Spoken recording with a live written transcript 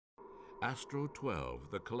Astro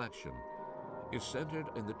 12, the collection, is centered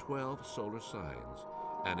in the 12 solar signs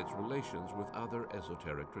and its relations with other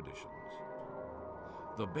esoteric traditions.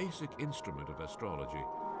 The basic instrument of astrology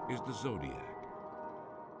is the zodiac.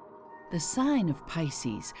 The sign of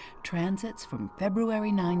Pisces transits from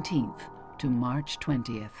February 19th to March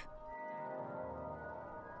 20th.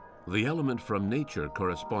 The element from nature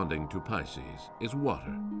corresponding to Pisces is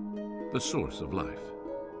water, the source of life.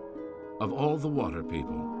 Of all the water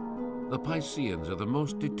people, the Pisceans are the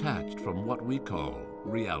most detached from what we call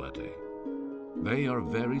reality. They are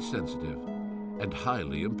very sensitive and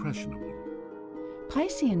highly impressionable.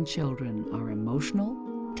 Piscean children are emotional,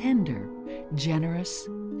 tender, generous,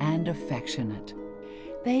 and affectionate.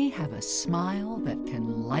 They have a smile that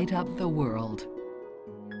can light up the world.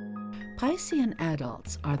 Piscean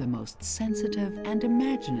adults are the most sensitive and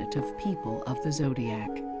imaginative people of the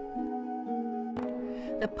zodiac.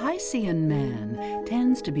 The Piscean man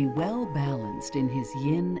tends to be well balanced in his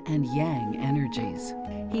yin and yang energies.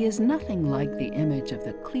 He is nothing like the image of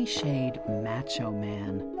the cliched macho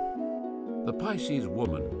man. The Pisces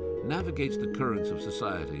woman navigates the currents of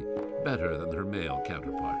society better than her male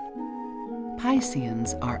counterpart.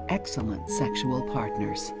 Pisceans are excellent sexual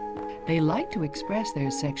partners. They like to express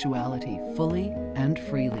their sexuality fully and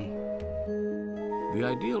freely. The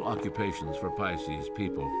ideal occupations for Pisces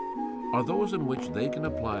people are those in which they can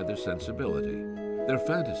apply their sensibility, their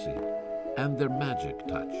fantasy, and their magic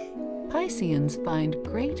touch. Pisceans find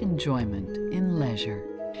great enjoyment in leisure.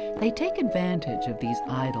 They take advantage of these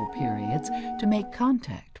idle periods to make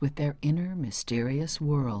contact with their inner mysterious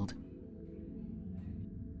world.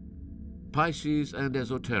 Pisces and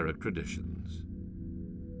esoteric traditions.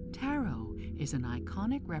 Tarot is an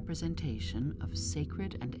iconic representation of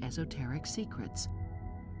sacred and esoteric secrets.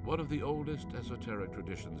 One of the oldest esoteric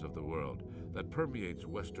traditions of the world that permeates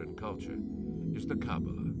Western culture is the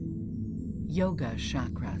Kabbalah. Yoga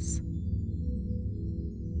chakras.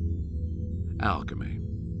 Alchemy.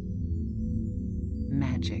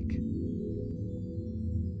 Magic.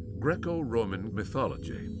 Greco-Roman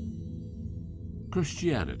mythology.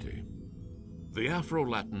 Christianity. The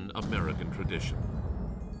Afro-Latin American tradition.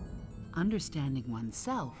 Understanding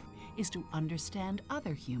oneself is to understand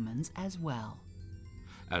other humans as well.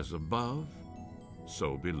 As above,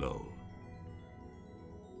 so below.